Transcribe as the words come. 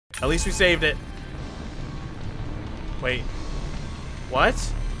At least we saved it. Wait. What?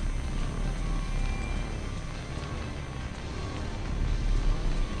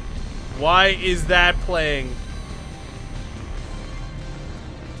 Why is that playing?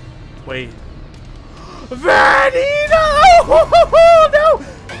 Wait. Freddy, no! No!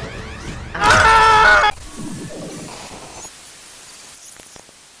 Ah!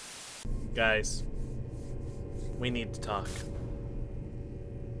 Guys, we need to talk.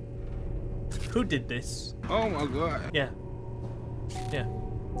 Who did this? Oh my god. Yeah. Yeah.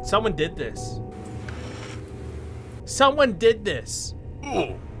 Someone did this. Someone did this.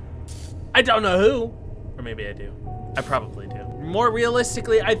 Ooh. I don't know who. Or maybe I do. I probably do. More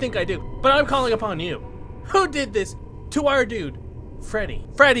realistically, I think I do. But I'm calling upon you. Who did this to our dude? Freddy.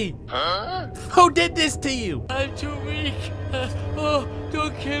 Freddy! Huh? Who did this to you? I'm too weak. Oh,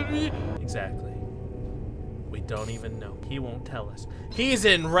 don't kill me. Exactly. We don't even know. He won't tell us. He's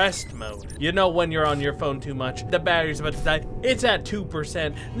in rest mode. You know when you're on your phone too much, the battery's about to die. It's at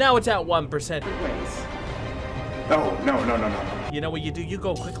 2%. Now it's at 1%. No. You know what you do? You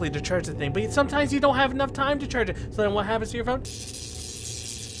go quickly to charge the thing, but sometimes you don't have enough time to charge it. So then what happens to your phone?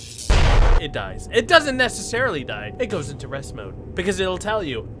 It dies. It doesn't necessarily die. It goes into rest mode because it'll tell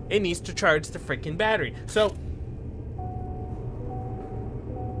you it needs to charge the freaking battery. So,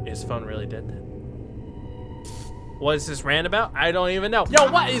 is phone really dead then? What is this rant about? I don't even know.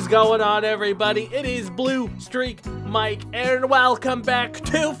 Yo, what is going on, everybody? It is Blue Streak Mike, and welcome back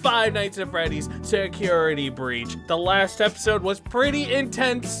to Five Nights at Freddy's Security Breach. The last episode was pretty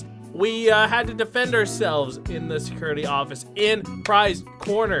intense. We had to defend ourselves in the security office in Prize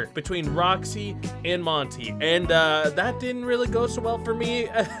Corner between Roxy and Monty. And that didn't really go so well for me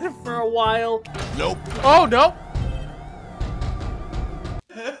for a while. Nope. Oh, no.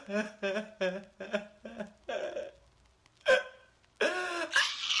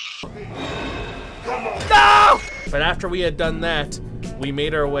 No! But after we had done that, we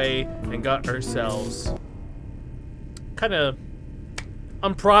made our way and got ourselves kind of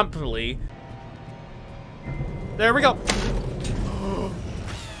unpromptly. There we go.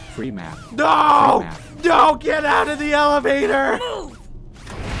 Free map. No! Free map. No, get out of the elevator! Move.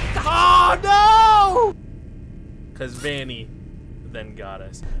 Oh, no! Because Vanny then got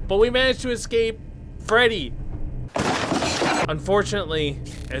us. But we managed to escape. Freddy, unfortunately,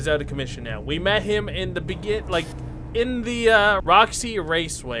 is out of commission now. We met him in the in the Roxy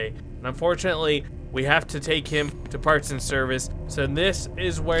Raceway. And unfortunately, we have to take him to parts and service. So this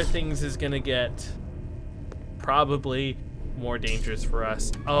is where things is gonna get probably more dangerous for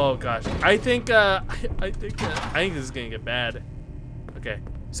us. Oh gosh, I think this is gonna get bad. Okay,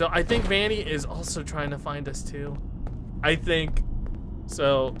 so I think Vanny is also trying to find us too. I think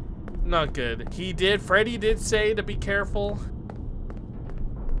so. Not good. Freddy did say to be careful.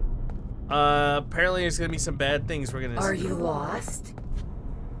 Apparently there's gonna be some bad things we're gonna see. Are you lost?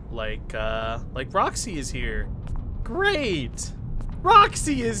 Like Roxy is here. Great!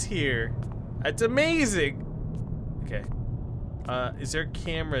 Roxy is here! That's amazing! Okay. Is there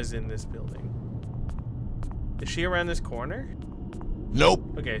cameras in this building? Is she around this corner?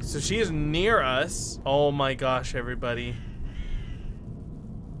 Nope. Okay, so she is near us. Oh my gosh, everybody.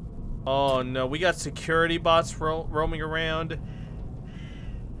 Oh no, we got security bots roaming around.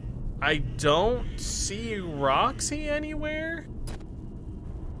 I don't see Roxy anywhere.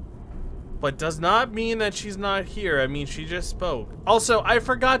 But does not mean that she's not here. I mean, she just spoke. Also, I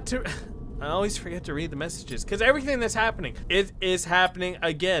forgot to... I always forget to read the messages because everything that's happening, it is happening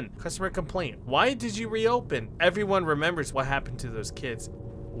again. Customer complaint. Why did you reopen? Everyone remembers what happened to those kids.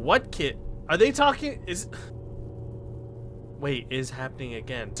 What kid? Are they talking? Wait, is happening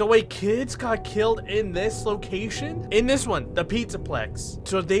again. So wait, kids got killed in this location? In this one, the Pizzaplex.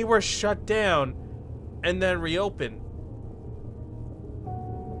 So they were shut down and then reopened.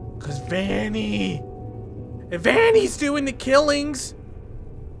 Cause Vanny's doing the killings.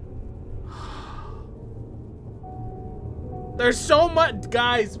 There's so much,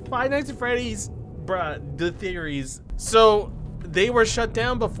 guys. Five Nights at Freddy's, bruh, the theories. So they were shut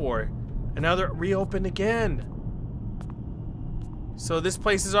down before, and now they're reopened again. So this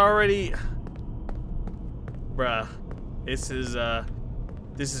place is already, bruh. This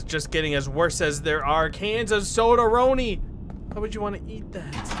is just getting as worse as there are cans of Soda-Roni. Why would you want to eat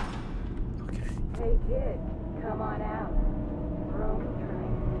that? Okay. Hey kid, come on out.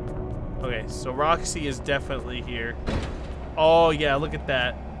 Okay, so Roxy is definitely here. Oh yeah, look at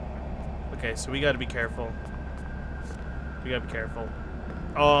that. Okay, so we gotta be careful. We gotta be careful.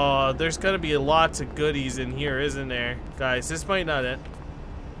 Oh, there's gonna be lots of goodies in here, isn't there? Guys, this might not end.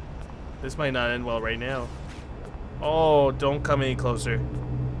 This might not end well right now. Oh, don't come any closer.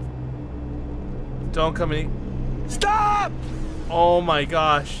 Don't come in. Stop! Oh my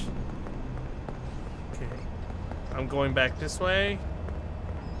gosh. Okay. I'm going back this way.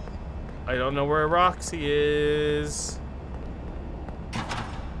 I don't know where Roxy is.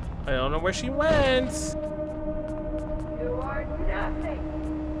 I don't know where she went. You are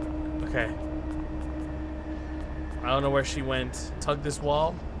nothing. Okay. I don't know where she went. Tug this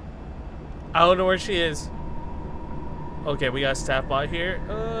wall. I don't know where she is. Okay, we got a staff bot here.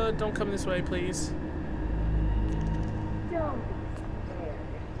 Don't come this way, please. Don't be scared.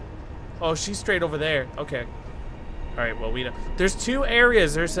 Oh, she's straight over there. Okay. All right. Well, we know. There's two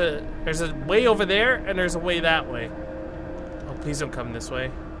areas. There's a way over there, and there's a way that way. Oh, please don't come this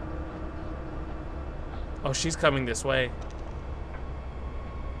way. Oh, she's coming this way.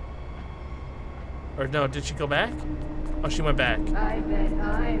 Or no, did she go back? Oh, she went back. I bet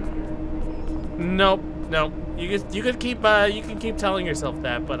I'm. Nope. Nope. You can keep telling yourself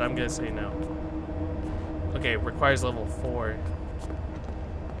that, but I'm gonna say no. Okay, requires level 4.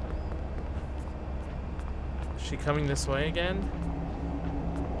 Is she coming this way again?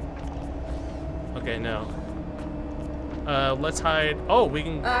 Okay, no. Let's hide. Oh, we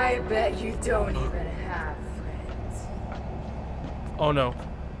can. I bet you don't even have friends. Oh no.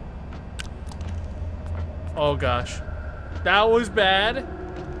 Oh gosh. That was bad.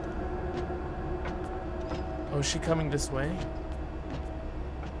 Oh, is she coming this way?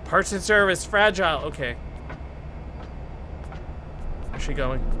 Parts and service, fragile. Okay. Where's she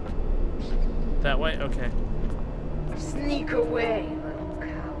going? That way? Okay. Sneak away, little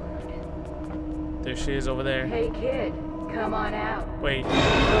coward. There she is over there. Hey kid, come on out. Wait.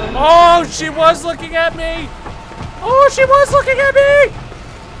 Oh, she was looking at me! Oh, she was looking at me!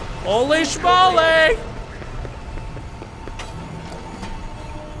 Holy schmoly!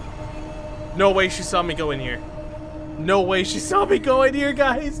 No way she saw me go in here. No way she saw me go in here,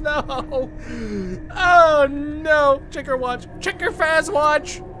 guys. No. Oh, no. Check her watch. Check her fast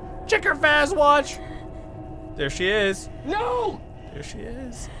watch. Check her fast watch. There she is. No. There she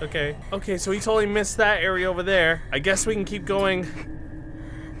is. Okay. Okay, so we totally missed that area over there. I guess we can keep going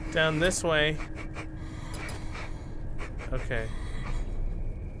down this way. Okay.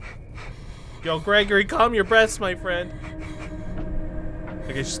 Yo, Gregory, calm your breaths, my friend.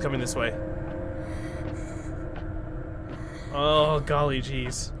 Okay, she's coming this way. Oh, golly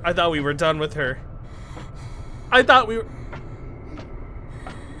jeez. I thought we were done with her. I thought we were...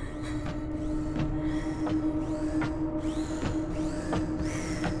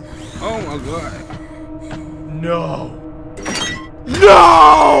 Oh my god. No!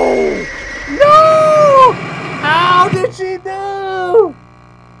 No! No! How did she know?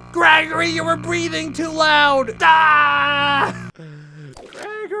 Gregory, you were breathing too loud! Ah!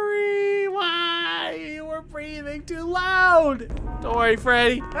 Gregory, why? You were breathing too loud! Don't worry,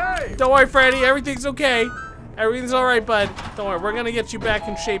 Freddy. Hey! Don't worry, Freddy. Everything's okay. Everything's alright, bud. Don't worry. We're gonna get you back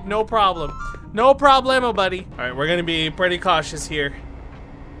in shape. No problem. No problemo, buddy. Alright, we're gonna be pretty cautious here.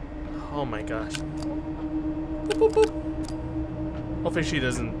 Oh my gosh. Boop, boop, boop. Hopefully she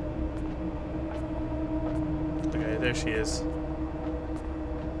doesn't. Okay, there she is.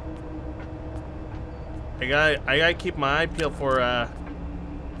 I gotta keep my eye peeled for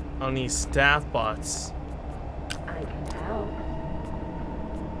on these staff bots. I can help.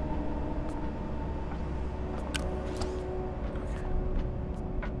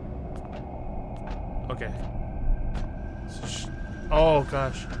 Okay. Oh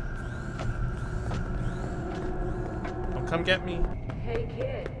gosh. Don't come get me. Hey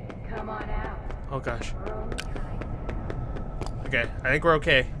kid, come on out. Oh gosh. We're only trying. Okay, I think we're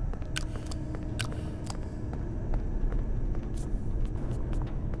okay.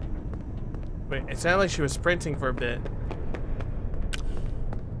 Wait, it sounded like she was sprinting for a bit.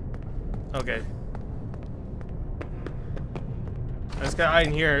 Okay. I just gotta hide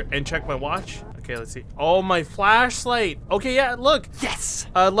in here and check my watch. Okay, let's see. Oh, my flashlight. Okay, yeah, look. Yes!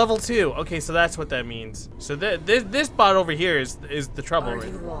 Level 2. Okay, so that's what that means. So this bot over here is the trouble, Are right?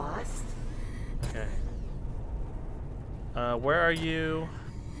 you lost? Okay. Where are you?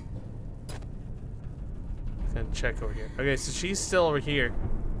 Gonna check over here. Okay, so she's still over here.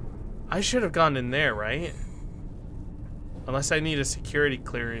 I should have gone in there, right? Unless I need a security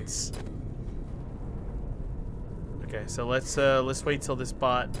clearance. Okay, so let's wait till this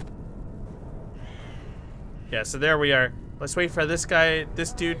bot. Yeah, so there we are. Let's wait for this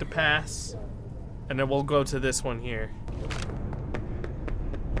dude to pass, and then we'll go to this one here.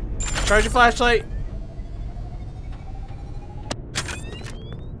 Charge your flashlight.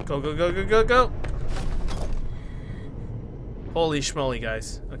 Go, go, go, go, go, go. Holy schmoly,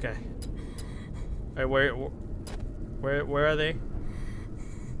 guys. Okay. All right, where are they?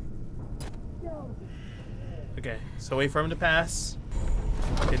 Okay, so wait for him to pass.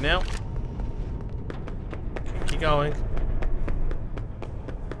 Okay, now. Okay, keep going.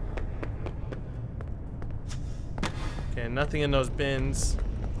 Okay, nothing in those bins.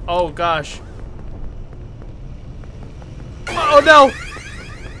 Oh gosh. Oh no!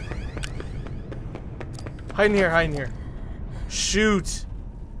 Hide in here, hide in here. Shoot.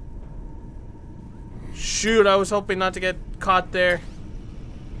 Shoot, I was hoping not to get caught there.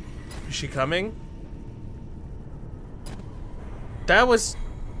 Is she coming? That was...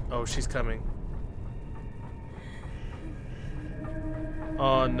 Oh, she's coming.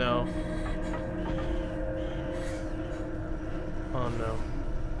 Oh no. Oh no.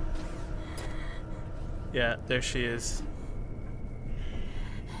 Yeah, there she is.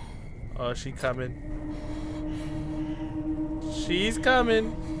 Oh, she coming. She's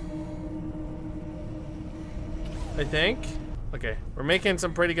coming. I think. Okay, we're making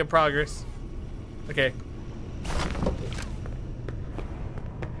some pretty good progress. Okay.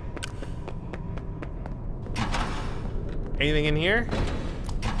 Anything in here?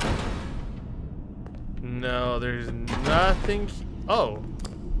 No, there's nothing. Oh.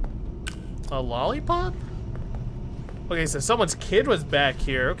 A lollipop? Okay, so someone's kid was back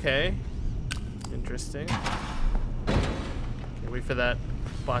here. Okay. Interesting. Okay, wait for that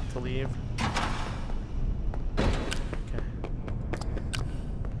bot to leave. Okay.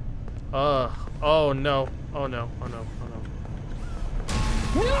 Oh no. Oh no. Oh no. Oh no.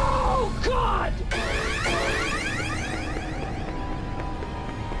 No, God!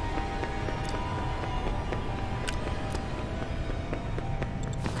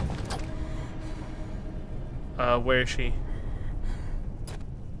 Where is she?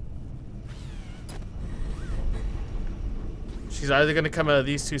 She's either gonna come out of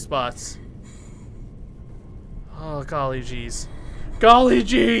these two spots. Oh, golly jeez. Golly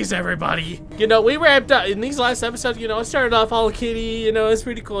jeez, everybody. You know, we wrapped up in these last episodes, you know, it started off all kitty, you know, it's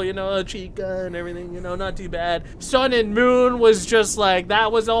pretty cool, you know, Chica and everything, you know, not too bad. Sun and Moon was just like,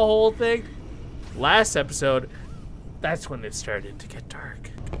 that was the whole thing. Last episode, that's when it started to get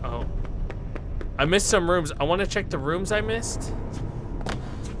dark. Oh. I missed some rooms. I want to check the rooms I missed.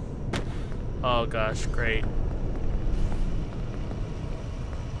 Oh gosh, great.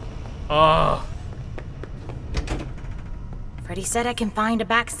 Oh. Freddy said I can find a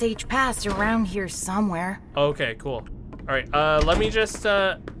backstage pass around here somewhere. Okay, cool. All right, let me just,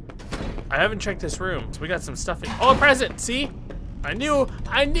 I haven't checked this room. So we got some stuff in. Oh, a present, see? I knew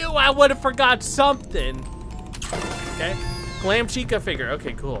I would have forgot something. Okay, Glam Chica figure.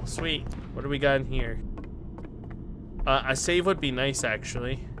 Okay, cool, sweet. What do we got in here? A save would be nice,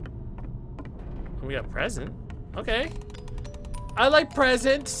 actually. We got a present. Okay. I like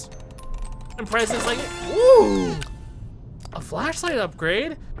presents. And presents like, ooh, a flashlight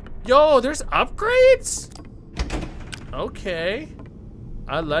upgrade. Yo, there's upgrades? Okay.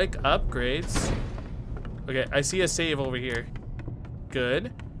 I like upgrades. Okay, I see a save over here.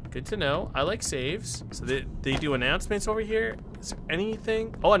 Good. Good to know. I like saves. So they do announcements over here. Is there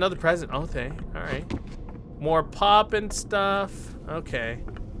anything? Oh, another present. Okay. All right. More pop and stuff. Okay.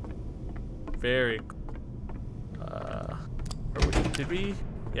 Very. Did we?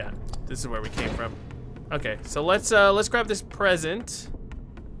 Yeah. This is where we came from. Okay. So let's grab this present.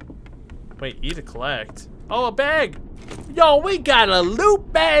 Wait. E to collect. Oh, a bag. Yo, we got a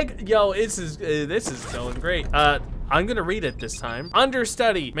loot bag. Yo, this is going great. I'm gonna read it this time.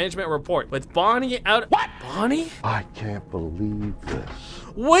 Understudy, management report. With Bonnie out. What? Bonnie? I can't believe this.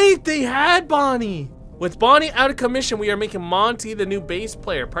 Wait, they had Bonnie. With Bonnie out of commission, we are making Monty the new bass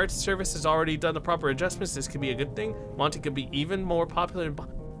player. Parts service has already done the proper adjustments. This could be a good thing. Monty could be even more popular than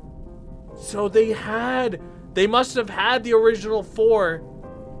Bonnie. So they must have had the original 4,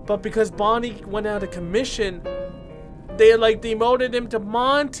 but because Bonnie went out of commission, they like demoted him to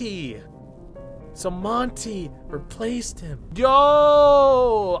Monty. So Monty replaced him. Yo!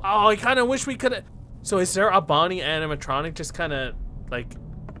 Oh, I kind of wish we could have. So is there a Bonnie animatronic just kind of like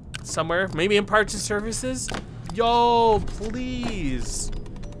somewhere? Maybe in parts and services? Yo, please.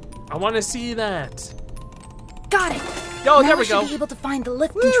 I want to see that. Got it. Yo, now there we go. I should be able to find the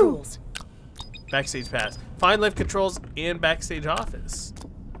lift controls. Backstage pass. Find lift controls and backstage office.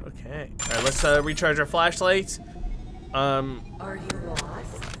 Okay. All right, let's recharge our flashlight. Are you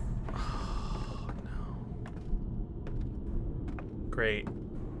lost? Great.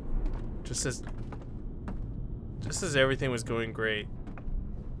 Just as everything was going great,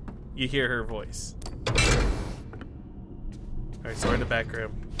 you hear her voice. Alright, so we're in the back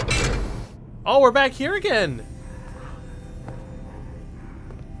room. Oh, we're back here again!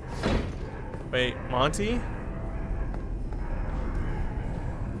 Wait, Monty?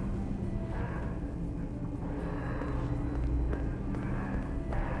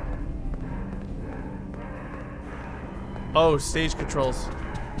 Oh, stage controls.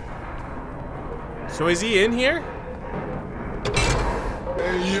 So is he in here?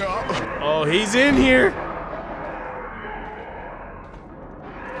 Yeah. Oh, he's in here.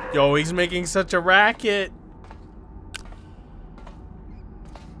 Yo, he's making such a racket.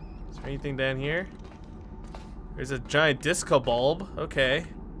 Is there anything down here? There's a giant disco bulb. Okay.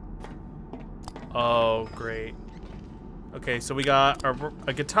 Oh, great. Okay, so we got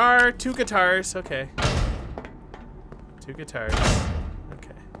a guitar, 2 guitars. Okay. 2 guitars.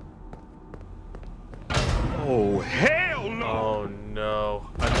 Okay. Oh, hell no. Oh, no.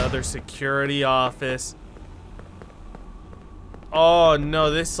 Another security office. Oh,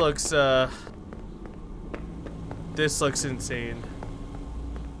 no. This looks insane.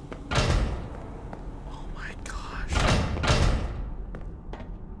 Oh, my gosh.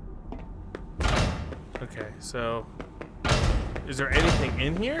 Okay, so... Is there anything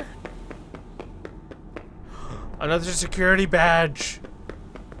in here? Another security badge.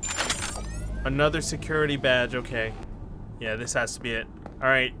 Another security badge, okay. Yeah, this has to be it.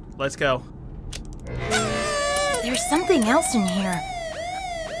 Alright, let's go. There's something else in here.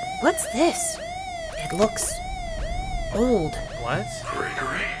 What's this? It looks old. What?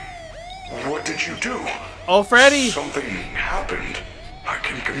 Gregory, what did you do? Oh, Freddy! Something happened. I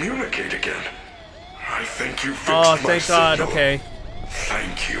can communicate again. I think you fixed Oh, my thank God, signal. okay.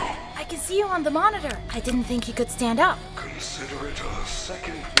 Thank you. I can see you on the monitor. I didn't think you could stand up. Consider it a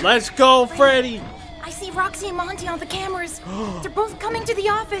second. Let's go, Freddy! I see Roxy and Monty on the cameras. They're both coming to the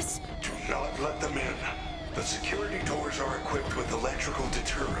office. Do not let them in. The security doors are equipped with electrical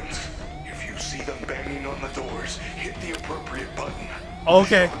deterrents. If you see them banging on the doors, hit the appropriate button.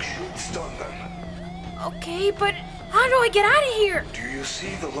 Okay. The shock should stun them. Okay, but how do I get out of here? Do you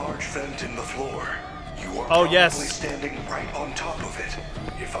see the large vent in the floor? You are Oh, probably yes. standing right on top of it.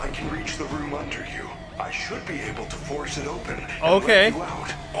 If I can reach the room under you, I should be able to force it open and Okay. let you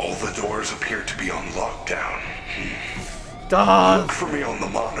out. All the doors appear to be on lockdown. Duh. Look for me on the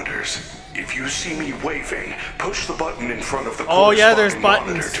monitors. If you see me waving, push the button in front of the Oh, yeah, there's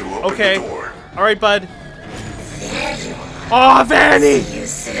corresponding buttons. monitor to open Okay. the door. Alright, bud. Oh, Vanny!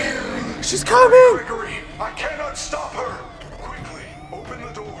 She's coming! Gregory, I cannot stop her. Quickly, open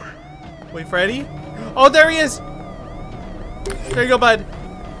the door. Wait, Freddy? Oh, there he is! There you go, bud.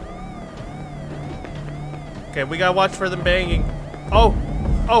 Okay, we gotta watch for them banging. Oh!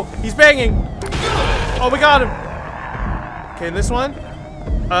 Oh, he's banging! Oh, we got him! Okay, this one?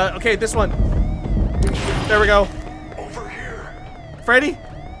 Okay, this one. There we go. Over here. Freddy?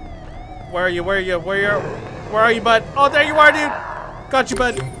 Where are you? Where are you? Where are you, bud? Oh, there you are, dude! Got you,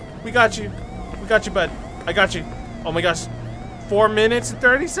 bud. We got you. We got you, bud. I got you. Oh my gosh. 4 minutes and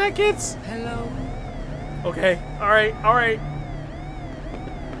 30 seconds? Hello. Okay. Alright, alright.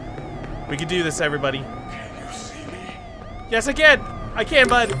 We can do this, everybody. Can you see me? Yes, I can! I can,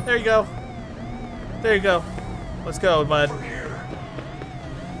 bud. There you go. There you go. Let's go, bud. Over here.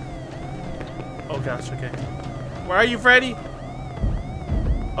 Oh gosh, okay. Where are you, Freddy?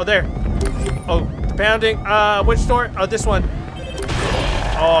 Oh, there. Oh, the pounding. Which door? Oh, this one.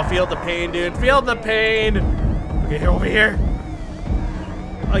 Oh, feel the pain, dude. Feel the pain. Okay, over here.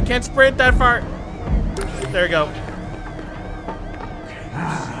 I can't sprint that far. There we go. Can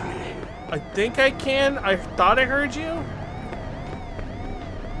you see me? I think I can. I thought I heard you.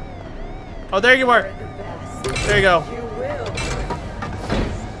 Oh, there you are. There you go. You will.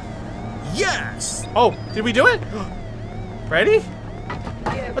 Yes. Oh, did we do it? Freddy?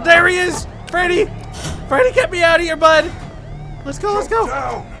 Give Oh, there he is! Freddy! Freddy, get me out of here, bud! Let's go, let's go!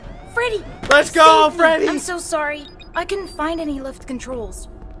 Down. Freddy! Let's go, save me. Freddy! I'm so sorry. I couldn't find any lift controls.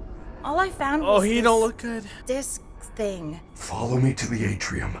 All I found Oh, was he this don't look good. disc thing. Follow me to the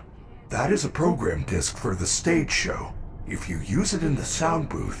atrium. That is a program disc for the stage show. If you use it in the sound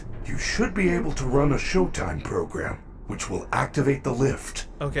booth, you should be able to run a Showtime program, which will activate the lift.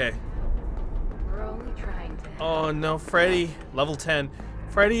 Okay. We're only trying to help. Oh no, Freddy. Level 10.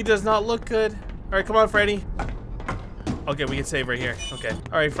 Freddy does not look good. Alright, come on, Freddy. Okay, we can save right here. Okay.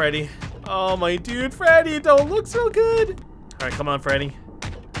 Alright, Freddy. Oh my dude, Freddy, don't look so good. Alright, come on, Freddy.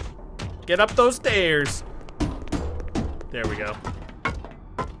 Get up those stairs. There we go.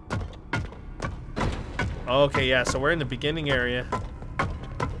 Okay, yeah, so we're in the beginning area.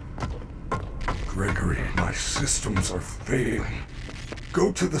 Gregory, my systems are failing.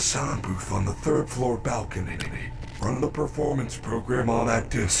 Go to the sound booth on the 3rd floor balcony. Run the performance program on that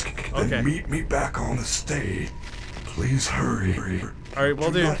disc. Okay. Then meet me back on the stage. Please hurry. Alright,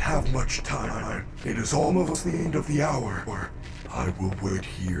 we'll do. not have much time. It is almost the end of the hour. I will wait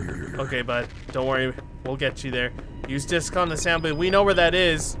here. Okay, bud. Don't worry. We'll get you there. Use disc on the sound booth. We know where that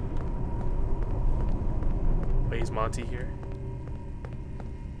is. Wait, is Monty here?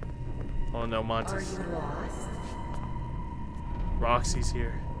 Oh no, Are Monty's. you lost? Roxy's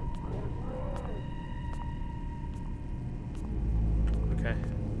here. Okay.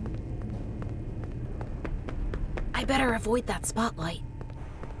 I better avoid that spotlight.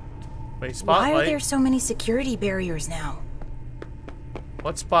 Wait, spotlight? Why are there so many security barriers now?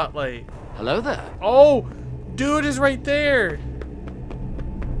 What spotlight? Hello there. Oh! Dude is right there!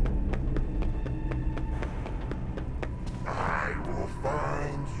 I will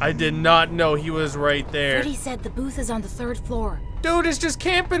find you. I did not know he was right there. Freddy said the booth is on the 3rd floor. Dude is just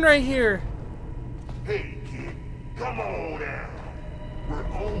camping right here. Hey, kid, come on down. We're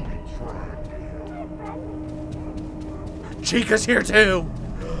only trying to help. Chica's here too!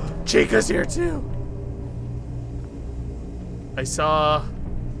 Chica's here too! I saw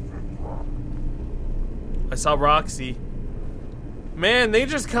Roxy. Man, they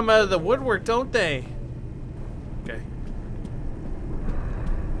just come out of the woodwork, don't they? Okay.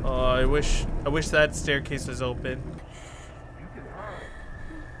 Oh, I wish that staircase was open.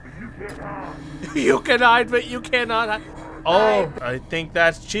 You can hide, but you cannot hide. Oh, I think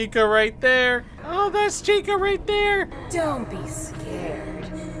that's Chica right there. Oh, that's Chica right there. Don't be scared.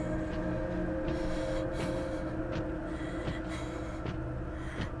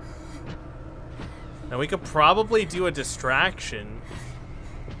 Now we could probably do a distraction.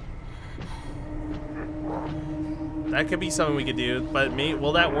 That could be something we could do, but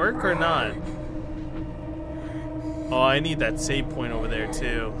will that work or not? Oh, I need that save point over there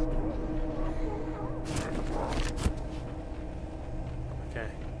too. Okay.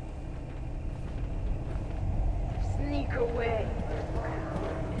 Sneak away.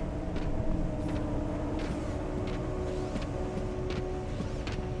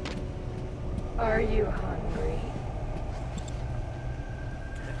 Are you hungry?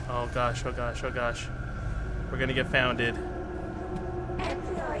 Oh gosh, oh gosh, oh gosh. We're gonna get founded.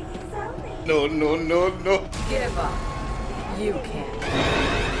 No, no, no, no. Give up. You can't.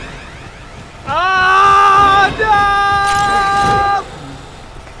 Ah, no!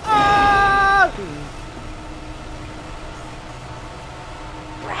 Ah!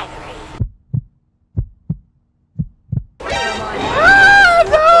 Ah,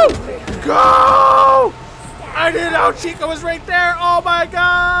 no! Go! I didn't know Chica was right there. Oh my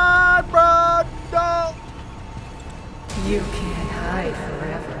god, bro! No! You can't hide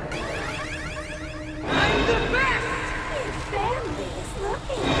forever. I'm the best! Your family is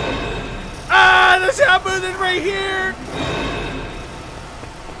looking. Ah, the sound booth is right here.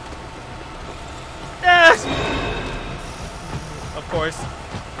 Yes. Of course.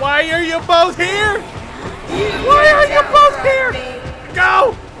 Why are you both here? Why are you both here?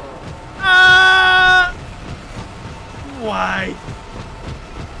 Go! Why?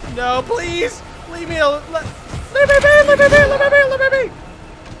 No, please! Leave me alone. Leave me be! Leave me be! Leave me be! Leave me be!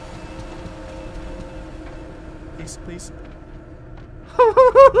 Please, please.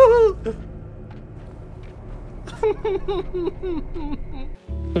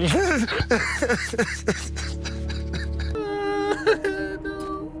 No.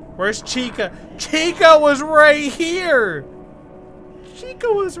 Where's Chica? Chica was right here! Chica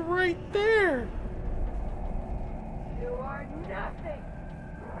was right there! You are nothing.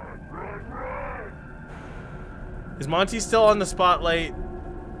 Is Monty still on the spotlight?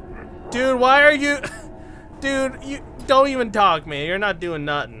 Dude, why are you... Dude, you don't even talk, man. You're not doing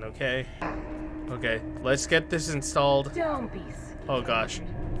nothing, okay? Okay, let's get this installed. Don't be scared. Oh gosh.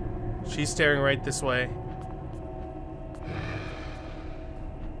 She's staring right this way.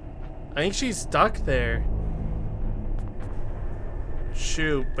 I think she's stuck there.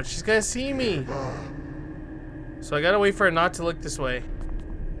 Shoot, but she's gonna see me. So I gotta wait for her not to look this way.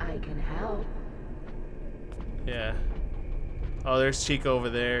 I can help. Yeah. Oh, there's Chica over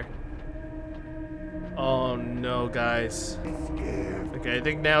there. Oh no, guys. Okay, I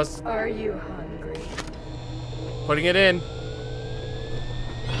think now's Are you hungry? putting it in.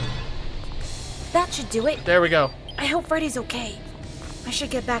 That should do it. There we go. I hope Freddy's okay. I should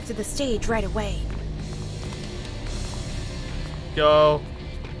get back to the stage right away. Go.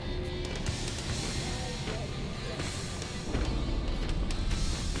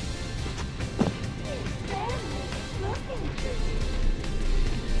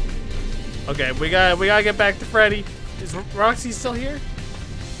 Okay, we gotta get back to Freddy. Is Roxy still here?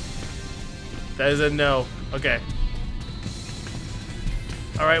 That is a no. Okay.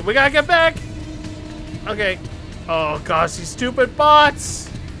 All right, we gotta get back. Okay. Oh gosh, these stupid bots.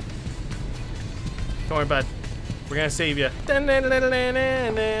 Don't worry, bud. We're gonna save you.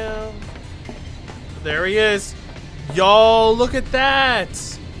 There he is. Yo, look at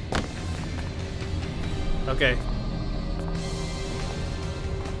that. Okay.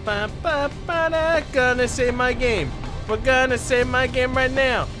 Gonna save my game. We're gonna save my game right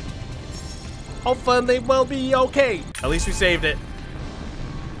now. Hopefully we'll be okay. At least we saved it.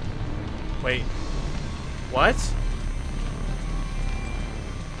 Wait. What?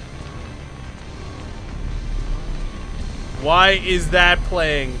 Why is that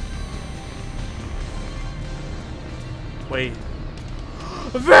playing? Wait.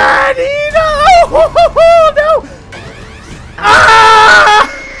 Freddy, no! No! Ah!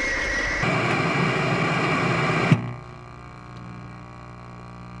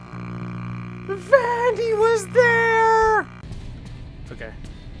 Vandy was there! Okay.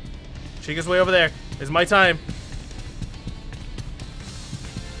 Chica's way over there. It's my time.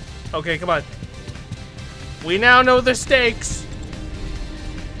 Okay, come on. We now know the stakes.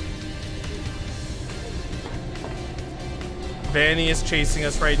 Vanny is chasing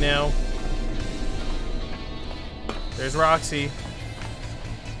us right now. There's Roxy.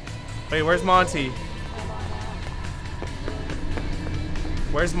 Wait, where's Monty?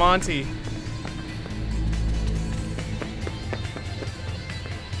 Where's Monty?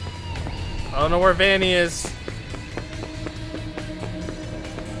 I don't know where Vanny is.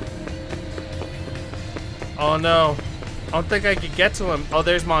 Oh no. I don't think I could get to him. Oh,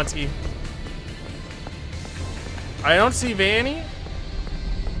 there's Monty. I don't see Vanny.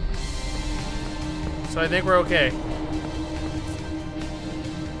 So I think we're okay.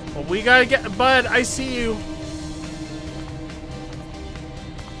 Well, we gotta get... Bud, I see you.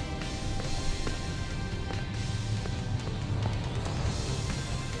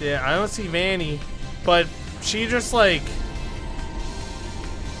 Yeah, I don't see Vanny. But she just like...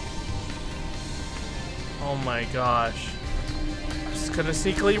 Oh my gosh. I'm just gonna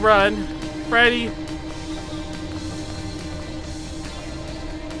sneakily run. Freddy.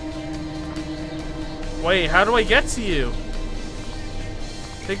 Wait, how do I get to you?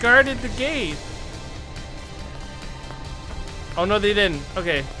 They guarded the gate. Oh no, they didn't.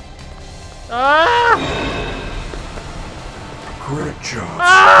 Okay. Ah! Great job,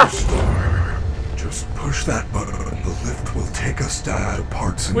 Ah! superstar. Just push that button. The lift will take us down to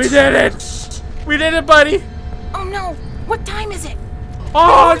parts and We did it! We did it, buddy! Oh no! What time is it?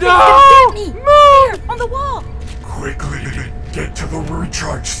 Oh Get me! no! There, on the wall! quickly get to the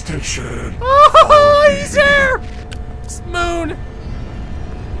recharge station. Oh, he's here! Moon!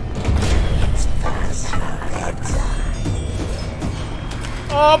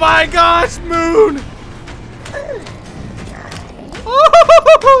 Oh my gosh, Moon!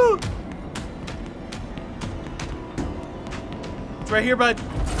 Oh! It's right here, bud.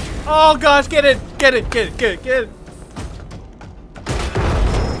 Oh gosh, get it! Get it! Get it! Get it! Get it!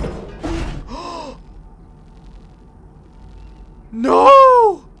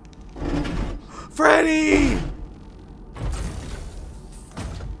 No! Freddy!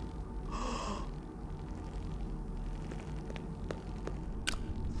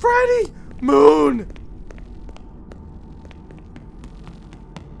 Freddy! Moon!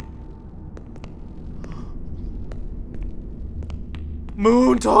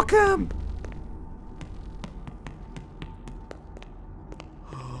 Moon took him!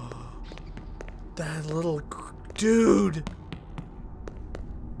 That little dude!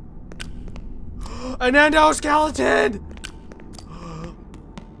 An endoskeleton!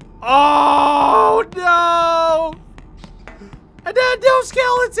 Oh no! An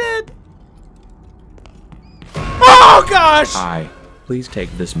endoskeleton! Oh gosh! Hi, please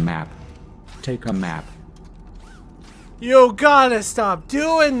take this map. Take a map. You gotta stop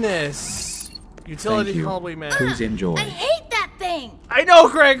doing this! Utility Thank you. hallway map. Please enjoy. I hate that thing! I know,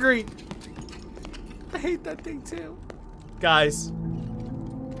 Gregory! I hate that thing too. Guys.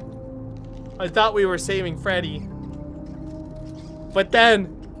 I thought we were saving Freddy. But then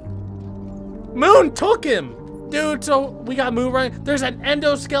Moon took him! Dude, so we got Moon running. There's an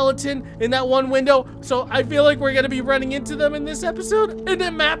endoskeleton in that one window. So I feel like we're gonna be running into them in this episode. And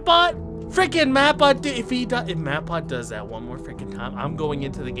then MapBot. Freaking MapBot, if MapBot does that one more freaking time, I'm going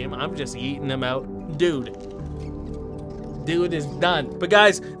into the game. I'm just eating them out. Dude is done. But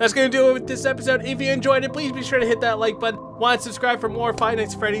guys, that's gonna do it with this episode. If you enjoyed it, please be sure to hit that like button. Want to subscribe for more Five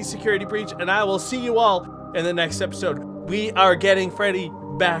Nights at Freddy's Security Breach, and I will see you all in the next episode. We are getting Freddy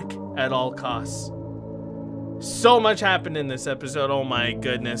back at all costs. So much happened in this episode. Oh my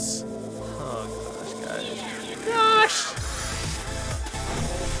goodness. Oh gosh, guys. Gosh.